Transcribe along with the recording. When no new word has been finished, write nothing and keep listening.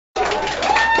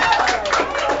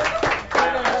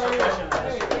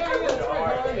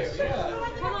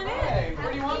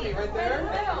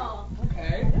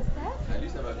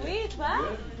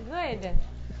Good.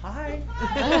 Hi.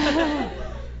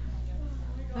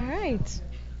 All right.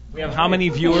 We have how many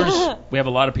viewers? We have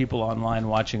a lot of people online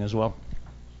watching as well.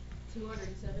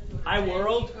 207. Hi,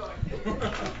 world.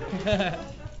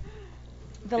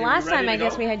 The last time I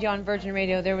guess we had you on Virgin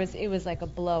Radio, it was like a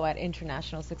blow at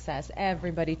international success.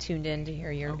 Everybody tuned in to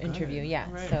hear your interview. Yeah,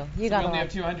 right. so you got we only a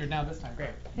lot. have 200 now this time. Great.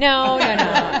 No.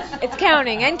 It's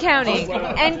counting and counting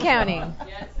and counting.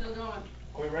 Yeah, it's still going.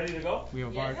 Are we ready to go? We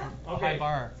have Yeah. high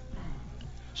bar.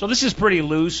 So this is pretty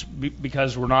loose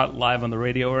because we're not live on the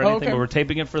radio or anything, okay. but we're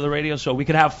taping it for the radio, so we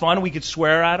could have fun. We could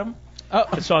swear at them. Oh,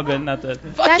 It's all good. Not that.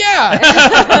 fuck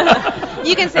yeah!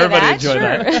 You can say Everybody that. enjoy Sure.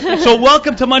 that. So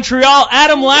welcome to Montreal.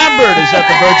 Adam Lambert is at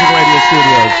the Virgin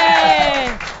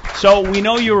Radio Studios. So we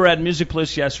know you were at Music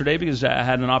Plus yesterday because I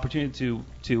had an opportunity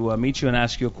to meet you and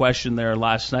ask you a question there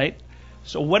last night.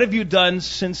 So what have you done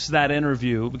since that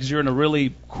interview? Because you're in a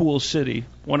really cool city,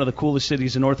 one of the coolest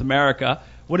cities in North America.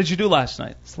 What did you do last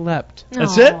night? Slept.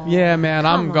 That's it? Yeah, man,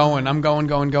 I'm Come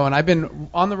on. going. I've been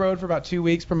on the road for about 2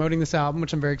 weeks promoting this album,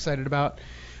 which I'm very excited about.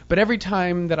 But every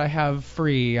time that I have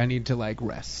free, I need to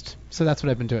rest. So that's what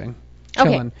I've been doing. Okay.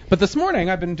 Chilling. But this morning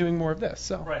I've been doing more of this.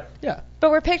 So Right. yeah.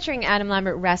 But we're picturing Adam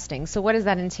Lambert resting. So what does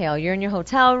that entail? You're in your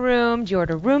hotel room. Do you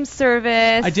order room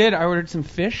service? I did. I ordered some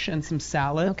fish and some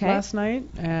salad last night,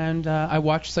 and I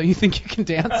watched So You Think You Can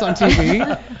Dance on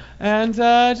TV, and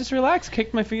just relaxed,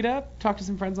 kicked my feet up, talked to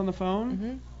some friends on the phone.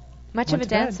 Mm-hmm. Much Went of a to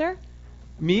bed. dancer?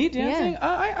 Me dancing? Yeah.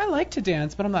 I like to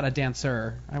dance, but I'm not a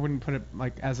dancer. I wouldn't put it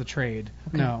as a trade.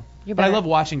 Okay. No. You're But I better- love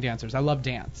watching dancers. I love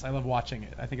dance. I love watching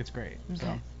it. I think it's great. Okay.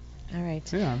 So. All right.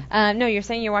 Yeah. No, you're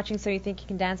saying you're watching So You Think You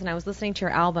Can Dance, and I was listening to your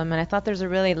album, and I thought there's a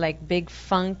really big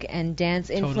funk and dance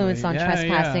influence on Yeah,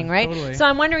 Trespassing, yeah, right? totally. So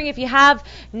I'm wondering if you have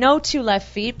no two left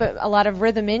feet, but a lot of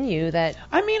rhythm in you that.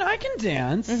 I mean, I can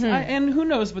dance, and who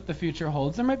knows what the future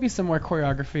holds. There might be some more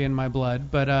choreography in my blood,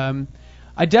 but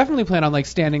I definitely plan on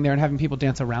standing there and having people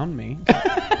dance around me.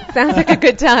 Sounds like a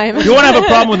good time. You won't have a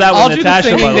problem with that I'll with do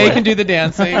Natasha, the singing, by the they way. can do the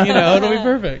dancing. It'll be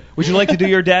perfect. Would you like to do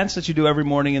your dance that you do every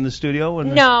morning in the studio?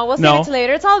 No, we'll save it to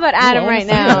later. It's all about Adam I right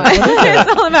wanna now. see that.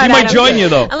 It's all about He might Adam. join you,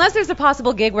 though. Unless there's a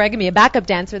possible gig where I can be a backup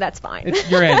dancer, that's fine.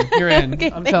 You're in. You're in. Okay,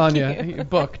 I'm thank telling you. You're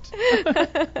booked.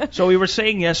 So we were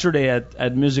saying yesterday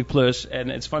at Music Plus,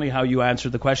 and it's funny how you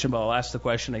answered the question, but I'll ask the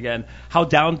question again. How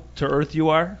down to earth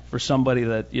you are for somebody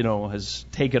that has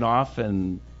taken off,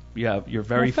 and you're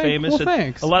very famous. Well,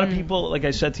 thanks. A lot of people, like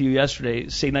I said to you yesterday,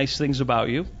 say nice things about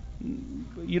you.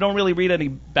 You don't really read any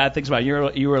bad things about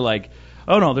you. You were like,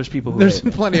 oh no, there's people who There's hate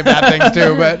me. plenty of bad things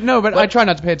too, but I try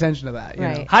not to pay attention to that. You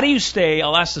Right. know? How do you stay?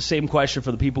 I'll ask the same question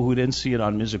for the people who didn't see it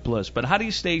on Music Plus. But how do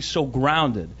you stay so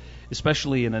grounded,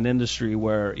 especially in an industry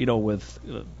where with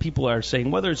people are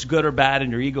saying whether it's good or bad,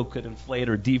 and your ego could inflate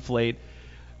or deflate?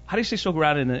 How do you stay so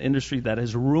grounded in an industry that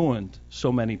has ruined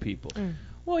so many people?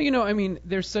 Well,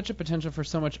 there's such a potential for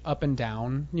so much up and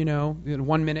down.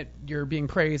 1 minute you're being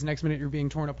praised, next minute you're being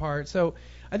torn apart. So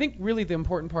I think really the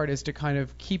important part is to kind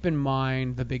of keep in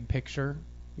mind the big picture.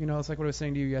 It's like what I was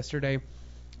saying to you yesterday.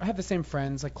 I have the same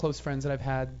friends, close friends that I've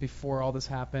had before all this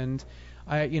happened.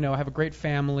 I have a great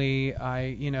family.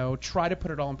 I, try to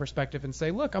put it all in perspective and say,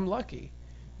 look, I'm lucky.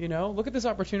 Look at this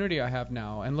opportunity I have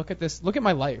now, and look at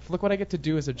my life. Look what I get to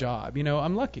do as a job.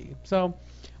 I'm lucky. So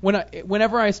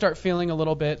whenever I start feeling a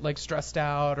little bit stressed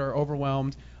out or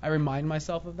overwhelmed, I remind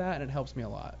myself of that, and it helps me a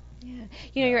lot. Yeah.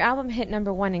 Your album hit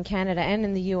 #1 in Canada and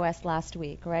in the U.S. last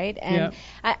week, right? And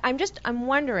I'm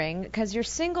wondering, because your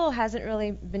single hasn't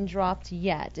really been dropped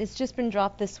yet. It's just been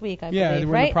dropped this week, I believe, Yeah, we're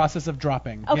right? in the process of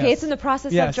dropping. Okay, Yes. it's in the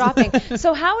process Yes. of dropping.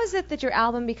 So how is it that your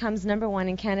album becomes #1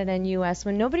 in Canada and U.S.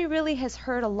 when nobody really has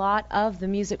heard a lot of the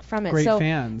music from it? Great so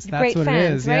fans. That's great what it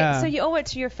fans, is, right? yeah. So you owe it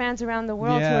to your fans around the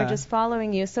world who Yeah. are just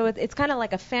following you. So it's kind of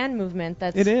like a fan movement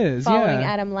that's It is, following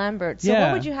yeah. Adam Lambert. So what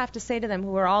Yeah. would you have to say to them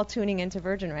who are all tuning into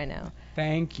Virgin right now?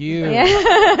 Thank you.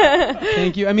 Yeah.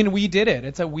 Thank you. I mean, we did it.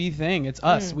 It's a we thing. It's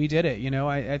us. We did it.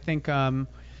 I think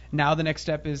now the next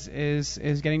step is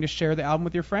getting to share the album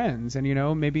with your friends, and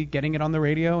maybe getting it on the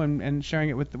radio and sharing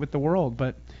it with the world.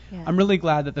 But Yeah. I'm really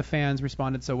glad that the fans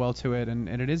responded so well to it, and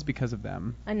it is because of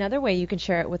them. Another way you can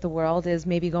share it with the world is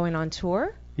maybe going on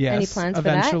tour. Yes. Any plans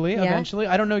eventually, for that? Yeah. Eventually.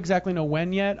 I don't know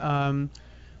when yet.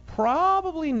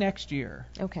 Probably next year.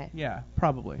 Okay. Yeah,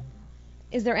 probably.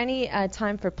 Is there any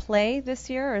time for play this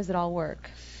year, or is it all work?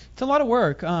 It's a lot of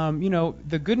work.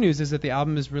 The good news is that the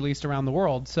album is released around the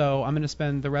world, so I'm going to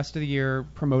spend the rest of the year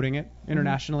promoting it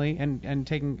internationally and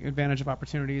taking advantage of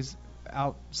opportunities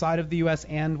outside of the U.S.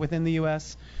 and within the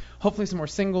U.S. Hopefully some more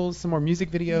singles, some more music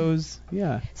videos.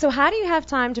 Yeah. So how do you have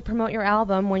time to promote your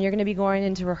album when you're going to be going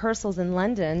into rehearsals in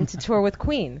London to tour with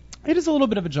Queen? It is a little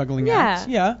bit of a juggling Yeah. act.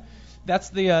 Yeah. that's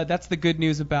the good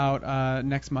news about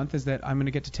next month is that I'm going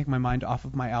to get to take my mind off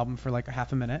of my album for like a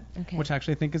half a minute, which I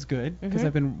actually think is good because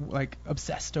I've been like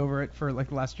obsessed over it for like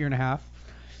the last year and a half.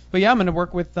 But yeah, I'm going to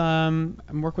work with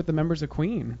the members of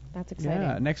Queen. That's exciting.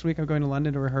 Yeah, next week I'm going to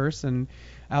London to rehearse and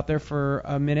out there for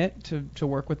a minute to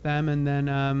work with them, and then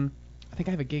I think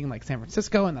I have a gig in like San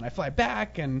Francisco, and then I fly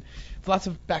back, and it's lots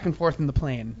of back and forth in the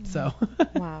plane. So.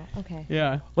 Wow. Okay.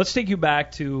 Yeah. Let's take you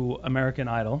back to American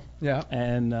Idol. Yeah.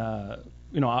 And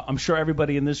I'm sure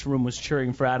everybody in this room was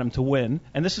cheering for Adam to win.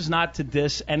 And this is not to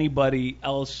diss anybody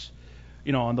else,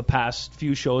 on the past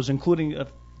few shows, including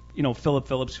Philip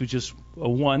Phillips, who just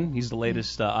won. He's the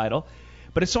latest Idol.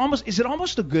 But is it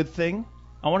almost a good thing?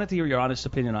 I wanted to hear your honest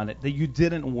opinion on it, that you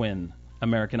didn't win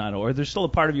American Idol. Or there's still a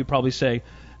part of you probably say,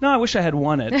 no, I wish I had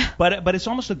won it. but it's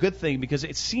almost a good thing because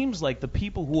it seems like the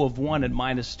people who have won it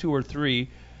 -2 or 3,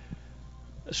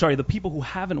 the people who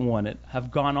haven't won it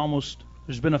have gone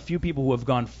there's been a few people who have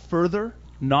gone further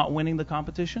not winning the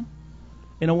competition.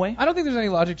 In a way? I don't think there's any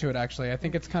logic to it, actually. I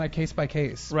think it's kind of case by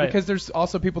case. Right. Because there's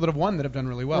also people that have won that have done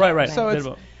really well. Right.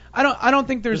 So I don't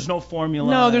think there's no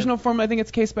formula. No, there's no formula. I think it's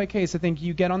case by case. I think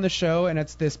you get on the show and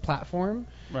it's this platform.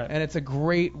 Right. And it's a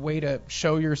great way to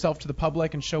show yourself to the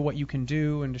public and show what you can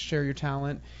do and to share your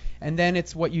talent. And then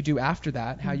it's what you do after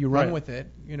that, how you run with it,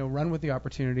 run with the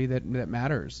opportunity that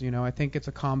matters. I think it's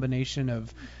a combination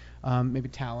of maybe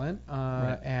talent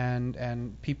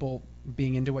and people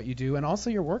being into what you do, and also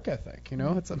your work ethic.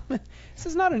 This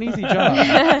is not an easy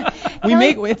job.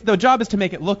 The job is to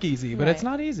make it look easy, but it's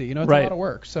not easy. It's a lot of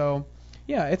work. So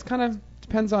yeah, it's kind of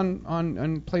depends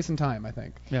on place and time, I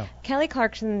think. Yeah. Kelly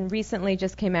Clarkson recently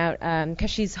just came out because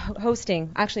she's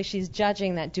she's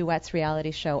judging that Duets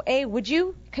reality show. Would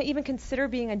you even consider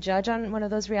being a judge on one of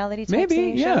those reality type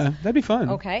Maybe, shows? yeah, that'd be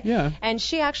fun. Okay. Yeah. And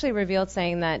she actually revealed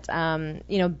saying that,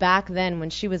 back then when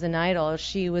she was an idol,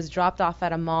 she was dropped off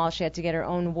at a mall. She had to get her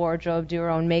own wardrobe, do her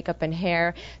own makeup and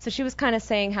hair. So she was kind of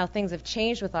saying how things have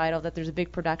changed with Idol, that there's a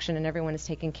big production and everyone is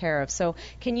taken care of. So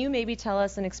can you maybe tell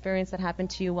us an experience that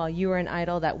happened to you while you were an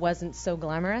Idol that wasn't so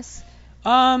glamorous?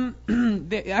 Actually,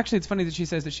 it's funny that she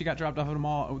says that she got dropped off at a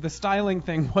mall. The styling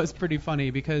thing was pretty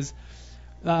funny because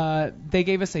they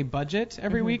gave us a budget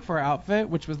every week for our outfit,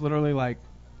 which was literally like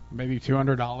maybe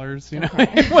 $200.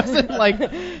 It wasn't like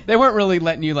they weren't really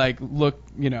letting you like look,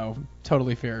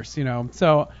 totally fierce,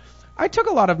 So I took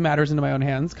a lot of matters into my own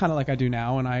hands, kind of like I do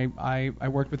now, and I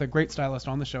worked with a great stylist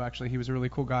on the show. Actually, he was a really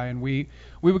cool guy, and we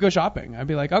would go shopping. I'd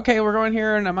be like, okay, we're going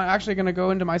here, and I'm actually going to go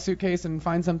into my suitcase and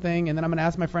find something, and then I'm going to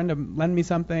ask my friend to lend me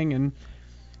something, and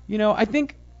I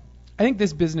think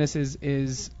this business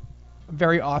is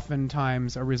very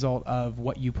oftentimes a result of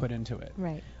what you put into it.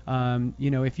 Right.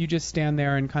 If you just stand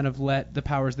there and kind of let the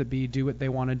powers that be do what they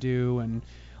want to do and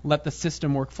let the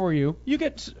system work for you, you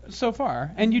get so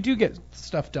far, and you do get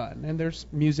stuff done, and there's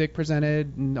music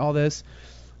presented and all this.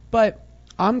 But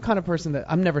I'm kind of person that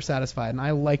I'm never satisfied, and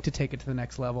I like to take it to the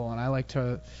next level, and I like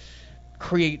to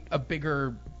create a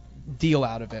bigger deal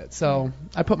out of it. So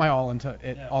I put my all into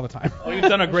it all the time. Oh, you've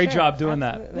done a great job doing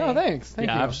that. No, thanks. Thank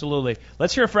you. Absolutely.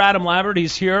 Let's hear for Adam Lambert.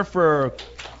 He's here for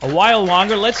a while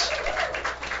longer. Let's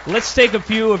take a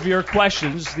few of your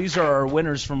questions. These are our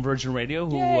winners from Virgin Radio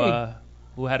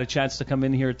who had a chance to come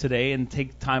in here today and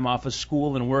take time off of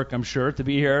school and work, I'm sure, to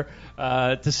be here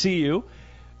to see you.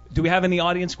 Do we have any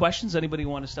audience questions? Anybody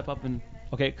want to step up and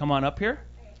come on up here?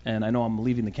 And I know I'm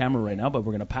leaving the camera right now, but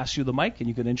we're going to pass you the mic, and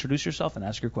you can introduce yourself and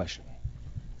ask your question.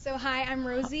 So hi, I'm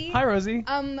Rosie. Hi, Rosie.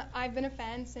 I've been a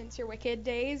fan since your Wicked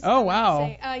days. Oh, wow.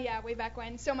 Yeah, way back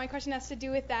when. So my question has to do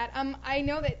with that. I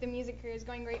know that the music career is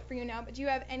going great for you now, but do you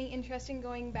have any interest in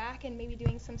going back and maybe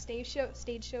doing some stage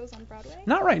shows on Broadway?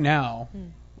 Not right now.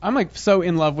 I'm like so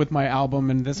in love with my album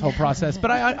and this whole process,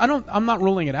 but I'm not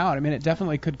ruling it out. I mean, it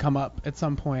definitely could come up at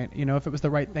some point, if it was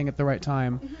the right thing at the right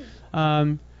time.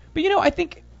 But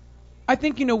I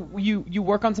think you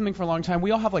work on something for a long time.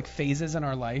 We all have like phases in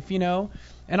our life,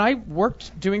 and I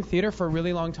worked doing theater for a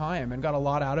really long time and got a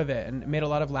lot out of it and made a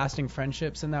lot of lasting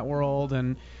friendships in that world.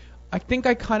 And I think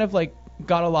I kind of like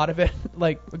got a lot of it,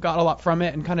 like got a lot from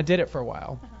it and kind of did it for a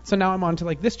while. So now I'm on to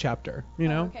like this chapter, Oh,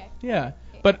 okay. Yeah.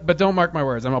 But don't mark my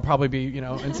words. I'll probably be,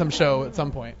 in some show at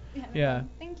some point. Yeah.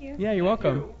 Thank you. Yeah, you're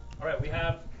welcome. All right, we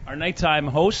have our nighttime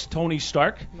host, Tony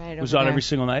Stark, who's on every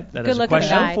single night. That Good has a looking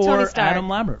question guy. for Tony Stark. Adam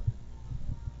Lambert.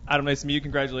 Adam, nice to meet you.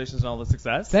 Congratulations on all the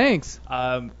success. Thanks.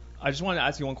 I just wanted to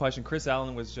ask you one question. Chris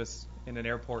Allen was just in an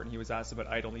airport and he was asked about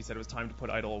Idol and he said it was time to put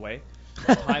Idol away.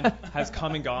 time has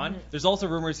come and gone. There's also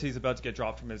rumors he's about to get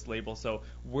dropped from his label. So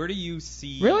where do you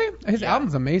see? Really? His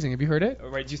album's amazing. Have you heard it?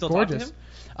 Right. Do you still Gorgeous. talk to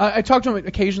him? I talk to him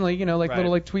occasionally, like Right.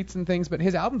 little like tweets and things, but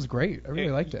his album's great. I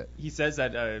really liked it. He says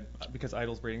that because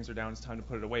Idol's ratings are down, it's time to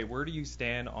put it away. Where do you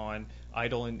stand on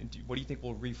Idol, and what do you think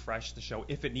will refresh the show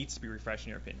if it needs to be refreshed in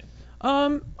your opinion?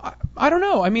 I don't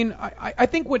know. I mean, I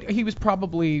think what he was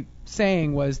probably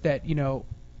saying was that,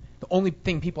 the only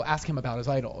thing people ask him about is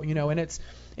Idol, and it's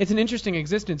an interesting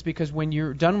existence because when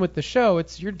you're done with the show,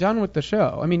 you're done with the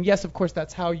show. I mean, yes, of course,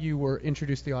 that's how you were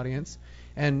introduced to the audience,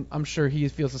 and I'm sure he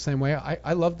feels the same way.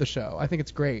 I love the show. I think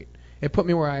it's great. It put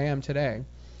me where I am today.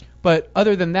 But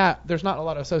other than that, there's not a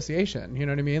lot of association, you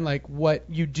know what I mean? Like, what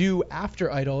you do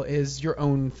after Idol is your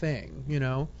own thing,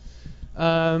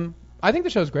 I think the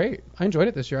show's great. I enjoyed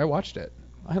it this year. I watched it.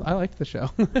 I liked the show.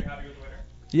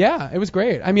 Yeah, it was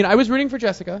great. I mean, I was rooting for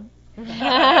Jessica. You were.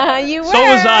 So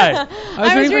was I. I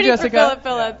was rooting for Jessica. Philip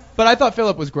Phillips. But I thought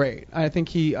Philip was great. I think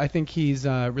he's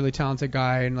a really talented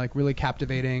guy and like really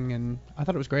captivating, and I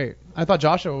thought it was great. I thought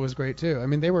Joshua was great too. I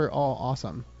mean, they were all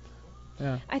awesome.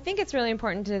 Yeah. I think it's really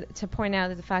important to point out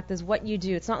that the fact is what you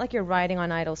do. It's not like you're riding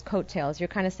on Idol's coattails. You're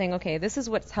kind of saying, okay, this is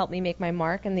what's helped me make my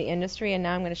mark in the industry, and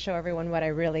now I'm going to show everyone what I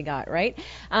really got, right?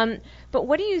 But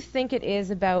what do you think it is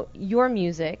about your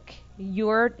music,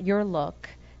 your look,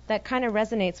 that kind of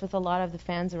resonates with a lot of the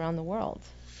fans around the world?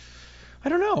 I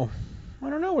don't know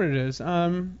what it is.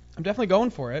 I'm definitely going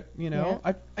for it. Yeah.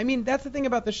 I mean, that's the thing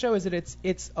about the show is that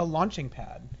it's a launching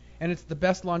pad. And it's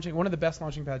one of the best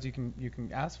launching pads you can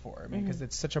ask for. I mean, because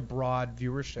it's such a broad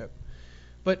viewership.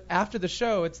 But after the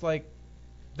show, it's like,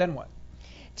 then what?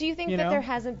 Do you think that there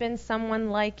hasn't been someone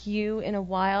like you in a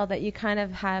while, that you kind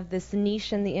of have this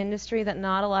niche in the industry that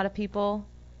not a lot of people,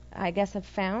 I guess, have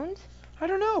found? I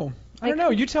don't know.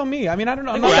 You tell me. I mean, I don't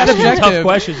know. I'm not We're that asking objective. tough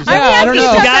questions. I don't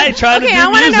know. This guy trying to do I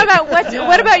want to know music. about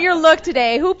what about your look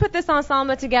today? Who put this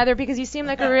ensemble together? Because you seem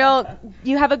like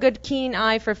you have a good keen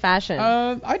eye for fashion.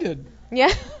 I did.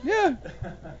 Yeah. Yeah.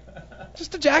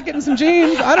 Just a jacket and some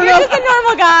jeans. I don't You're know. just a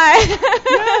normal guy.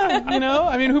 Yeah,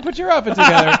 I mean, who put your outfit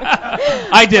together?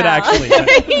 I did actually.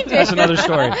 He did. That's another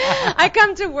story. I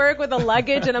come to work with a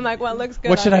luggage and I'm like, what looks good?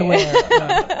 What should I on me?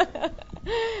 wear?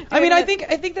 I mean, I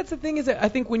think that's the thing is that I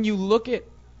think when you look at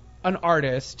an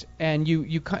artist and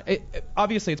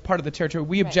obviously it's part of the territory.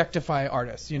 We objectify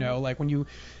artists, like when you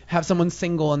have someone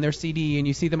single on their CD and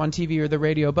you see them on TV or the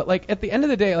radio. But like at the end of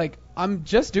the day, like I'm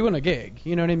just doing a gig,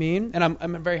 you know what I mean? And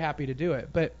I'm very happy to do it.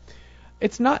 But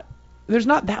there's not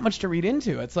that much to read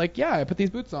into. It's like, yeah, I put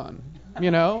these boots on, I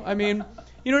mean,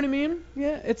 you know what I mean?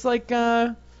 Yeah, it's like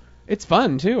it's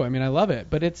fun too. I mean, I love it.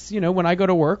 But it's when I go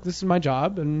to work, this is my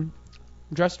job and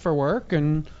I'm dressed for work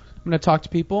and I'm going to talk to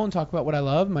people and talk about what I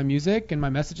love, my music and my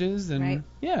messages, and Right.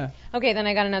 yeah. Okay, then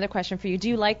I got another question for you. Do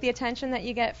you like the attention that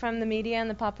you get from the media and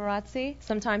the paparazzi?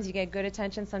 Sometimes you get good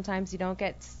attention, sometimes you don't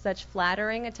get such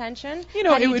flattering attention. How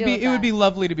do it you would deal be with it would that? be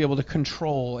lovely to be able to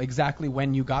control exactly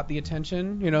when you got the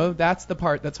attention. That's the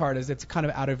part that's hard, is it's kind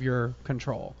of out of your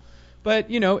control. But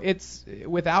it's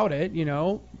without it, you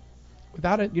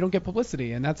don't get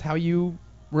publicity, and that's how you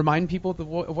remind people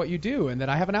of what you do, and that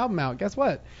I have an album out. Guess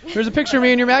what? There's a picture of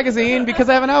me in your magazine because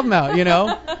I have an album out.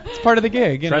 It's part of the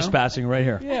gig. Trespassing right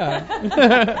here.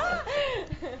 Yeah.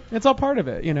 It's all part of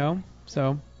it.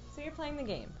 So. So you're playing the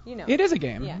game. It is a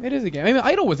game. Yeah. It is a game. I mean,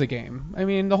 Idol was a game. I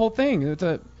mean, the whole thing. It's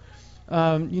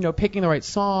picking the right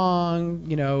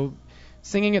song.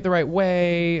 Singing it the right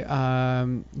way.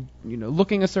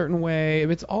 Looking a certain way.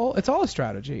 It's all a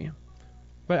strategy.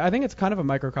 But I think it's kind of a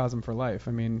microcosm for life.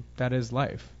 I mean, that is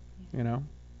life,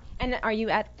 And are you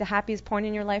at the happiest point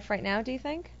in your life right now, do you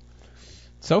think?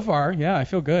 So far, yeah, I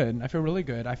feel good. I feel really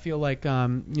good. I feel like,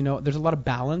 there's a lot of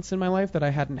balance in my life that I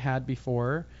hadn't had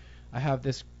before. I have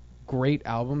this great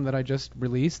album that I just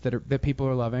released that people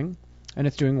are loving, and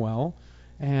it's doing well.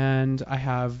 And I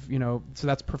have, so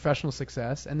that's professional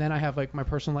success. And then I have, like, my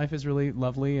personal life is really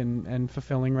lovely and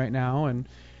fulfilling right now. And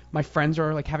my friends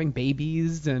are, like, having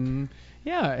babies, and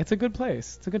yeah, it's a good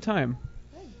place. It's a good time.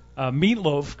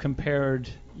 Meatloaf compared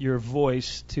your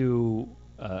voice to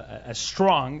the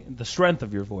strength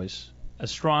of your voice,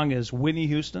 as strong as Whitney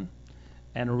Houston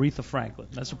and Aretha Franklin.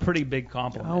 That's a pretty big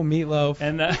compliment. Oh, Meatloaf.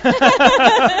 And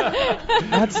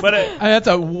that's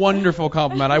a wonderful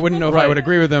compliment. I wouldn't know if I would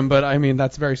agree with him, but I mean,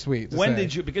 that's very sweet. When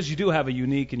did you, because you do have a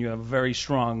unique and you have a very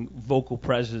strong vocal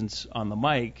presence on the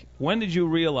mic, when did you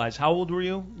realize, how old were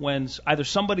you, when either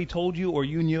somebody told you or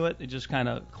you knew it just kind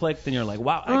of clicked and you're like,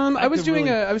 wow, I was doing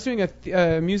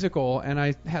a musical, and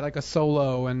I had like a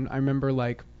solo, and I remember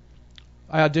like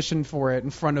I auditioned for it in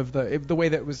front of the way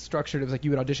that it was structured. It was like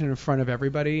you would audition in front of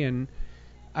everybody, and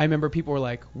I remember people were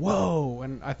like, whoa,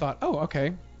 and I thought, oh,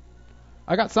 okay,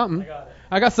 I got something.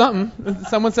 I got something.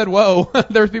 Someone said, whoa.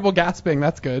 There was people gasping.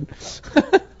 That's good.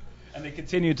 And they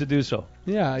continue to do so.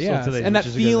 Yeah, Still yeah. today, And which that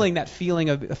is a good feeling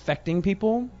of affecting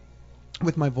people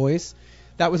with my voice,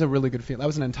 that was a really good feeling. That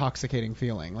was an intoxicating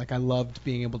feeling. Like I loved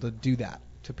being able to do that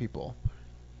to people.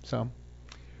 So.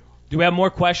 Do we have more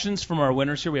questions from our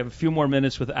winners here? We have a few more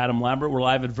minutes with Adam Lambert. We're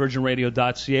live at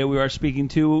virginradio.ca. We are speaking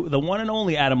to the one and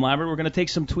only Adam Lambert. We're going to take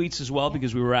some tweets as well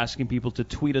because we were asking people to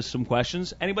tweet us some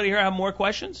questions. Anybody here have more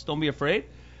questions? Don't be afraid.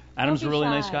 Adam's a really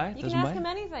nice guy. You can ask him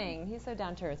anything. He's so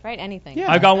down to earth, right? Anything.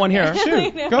 Yeah. I got one here.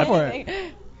 Shoot, go for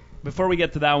it. Before we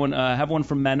get to that one, I have one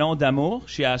from Manon Damour.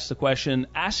 She asked the question,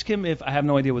 ask him if, I have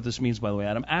no idea what this means, by the way,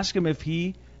 Adam. Ask him if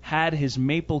he had his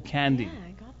maple candy. Yeah,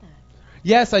 I got that.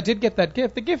 Yes, I did get that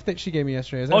gift. The gift that she gave me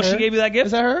yesterday. Is that her? She gave you that gift?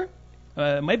 Is that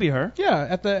her? Maybe her. Yeah,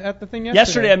 at the thing yesterday.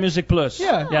 Yesterday at Music Plus.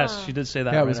 Yeah. Yes, she did say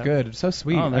that. Yeah, it right was now. good. So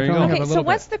sweet. Oh, there I you can go. only have Okay, a so little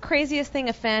what's bit. the craziest thing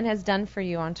a fan has done for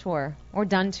you on tour? Or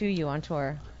done to you on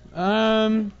tour?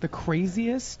 The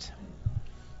craziest?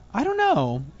 I don't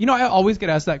know. You know, I always get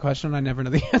asked that question and I never know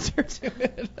the answer to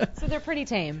it. So they're pretty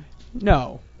tame.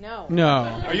 No.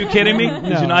 No. Are you kidding me? Did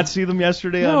No. you not see them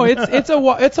yesterday? No, it's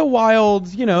a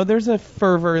wild, you know, there's a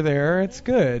fervor there. It's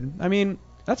good. I mean,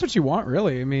 that's what you want,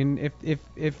 really. I mean,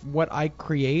 if what I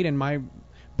create and my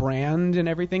brand and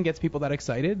everything gets people that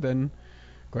excited, then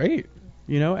great.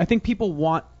 You know, I think people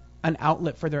want an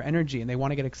outlet for their energy and they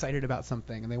want to get excited about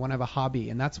something and they want to have a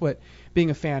hobby, and that's what being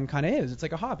a fan kind of is. It's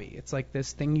like a hobby. It's like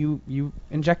this thing you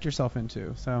inject yourself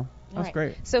into. So that's Right.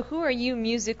 great. So who are you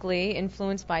musically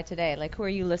influenced by today? Like, who are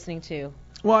you listening to?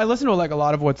 Well, I listen to like a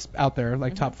lot of what's out there,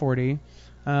 like top 40,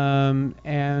 and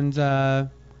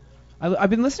I've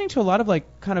been listening to a lot of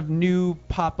like kind of new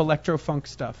pop electro funk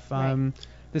stuff. Right.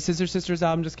 The Scissor Sisters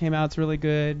album just came out; it's really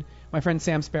good. My friend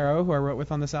Sam Sparrow, who I wrote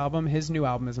with on this album, his new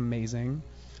album is amazing.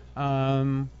 Who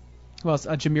else?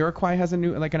 Jamiroquai has an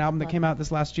album that came out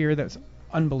this last year that's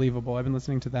unbelievable. I've been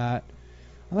listening to that.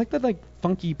 I like that like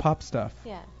funky pop stuff.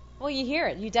 Yeah. Well, you hear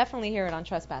it. You definitely hear it on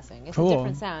Trespassing. It's Cool. a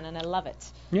different sound, and I love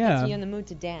it. Yeah. Gets you in the mood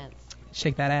to dance.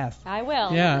 Shake that ass. I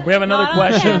will. Yeah. We have another Not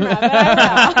question. On camera, but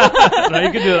I will. No,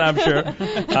 you can do it, I'm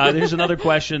sure. There's another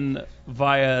question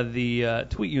via the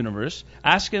tweet universe.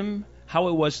 Ask him how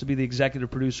it was to be the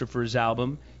executive producer for his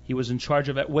album. He was in charge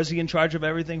of it. Was he in charge of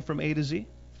everything from A to Z?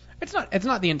 It's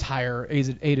not the entire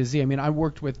A to Z. I mean, I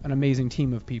worked with an amazing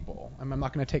team of people. I'm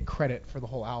not going to take credit for the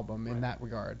whole album in that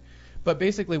regard. But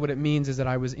basically what it means is that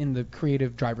I was in the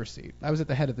creative driver's seat. I was at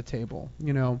the head of the table.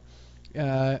 You know,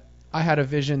 I had a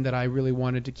vision that I really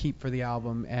wanted to keep for the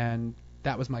album, and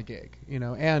that was my gig. You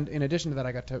know, and in addition to that,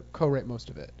 I got to co-write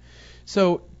most of it.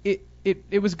 So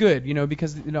it was good, you know,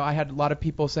 because, you know, I had a lot of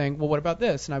people saying, well, what about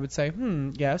this? And I would say,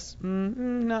 yes,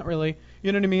 not really.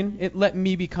 You know what I mean? It let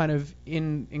me be kind of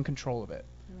in control of it,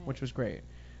 Right. which was great.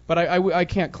 But I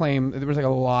can't claim, there was like a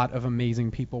lot of amazing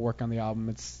people working on the album.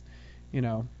 It's, you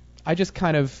know, I just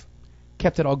kind of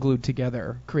kept it all glued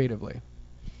together creatively.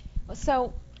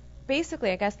 So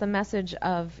basically, I guess the message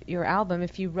of your album,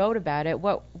 if you wrote about it,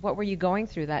 what were you going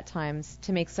through that times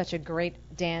to make such a great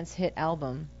dance hit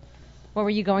album? What were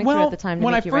you going through at the time to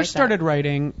when make I you write first started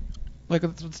writing, like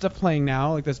the stuff playing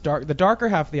now, like the darker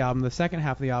half of the album, the second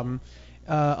half of the album,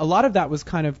 a lot of that was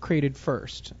kind of created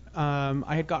first.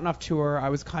 I had gotten off tour. I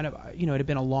was kind of, you know, it had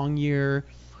been a long year.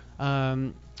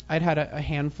 I'd had a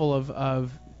handful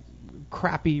of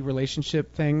crappy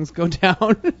relationship things go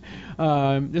down.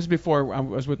 This is before I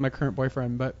was with my current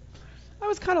boyfriend, but I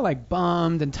was kind of like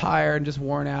bummed and tired and just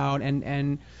worn out,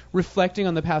 and reflecting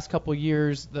on the past couple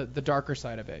years, the darker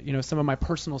side of it, you know, some of my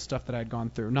personal stuff that I'd gone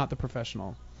through, not the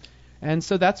professional. And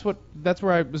so that's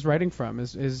where I was writing from,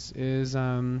 is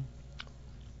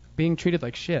being treated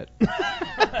like shit.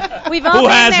 We've all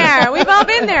been there. We've all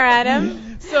been there,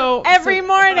 Adam. So Every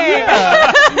morning.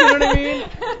 Yeah, you know what I mean?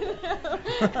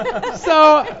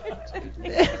 So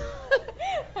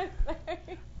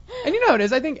and you know it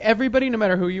is. I think everybody, no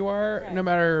matter who you are, no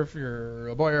matter if you're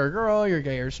a boy or a girl, you're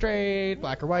gay or straight,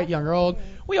 black or white, young or old,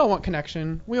 we all want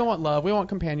connection. We all want love. We all want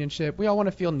companionship. We all want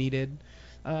to feel needed.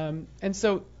 And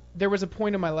so there was a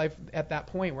point in my life at that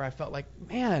point where I felt like,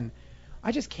 man,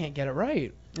 I just can't get it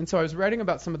right. And so I was writing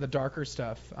about some of the darker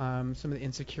stuff, some of the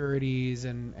insecurities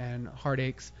and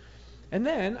heartaches. And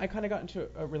then I kind of got into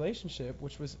a relationship,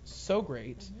 which was so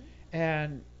great,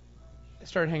 and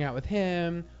started hanging out with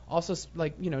him. Also,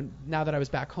 like, you know, now that I was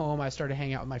back home, I started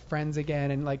hanging out with my friends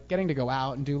again and, like, getting to go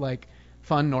out and do, like,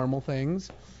 fun, normal things.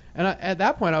 And at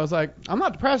that point, I was like, I'm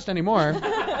not depressed anymore.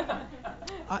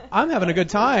 I'm having a good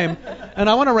time, and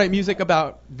I want to write music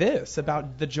about this,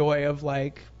 about the joy of,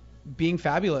 like, being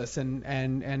fabulous and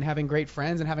having great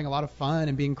friends and having a lot of fun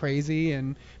and being crazy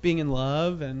and being in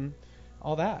love and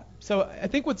all that. So I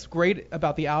think what's great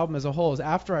about the album as a whole is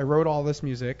after I wrote all this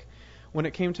music, when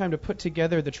it came time to put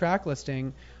together the track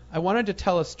listing, I wanted to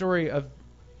tell a story of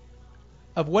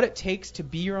what it takes to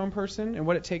be your own person and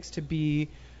what it takes to be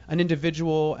an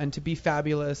individual and to be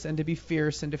fabulous and to be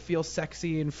fierce and to feel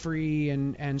sexy and free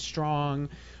and strong,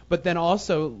 but then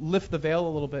also lift the veil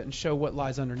a little bit and show what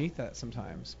lies underneath that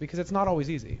sometimes, because it's not always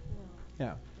easy.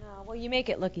 Yeah. No, well, you make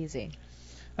it look easy.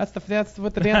 That's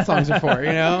what the dance songs are for,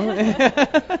 you know.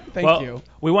 Thank you.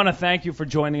 We want to thank you for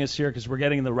joining us here because we're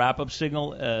getting the wrap-up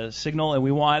signal, and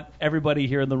we want everybody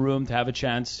here in the room to have a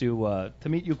chance to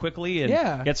meet you quickly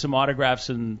and get some autographs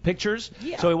and pictures.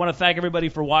 Yeah. So we want to thank everybody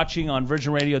for watching on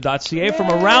virginradio.ca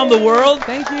from around the world.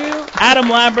 Thank you. Adam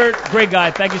Lambert, great guy.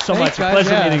 Thank you so Thanks, much. guys. A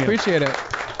pleasure meeting you. Appreciate it.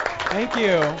 Thank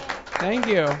you. Thank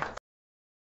you.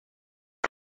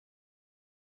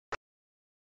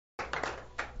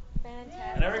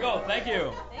 And there we go. Thank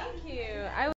you.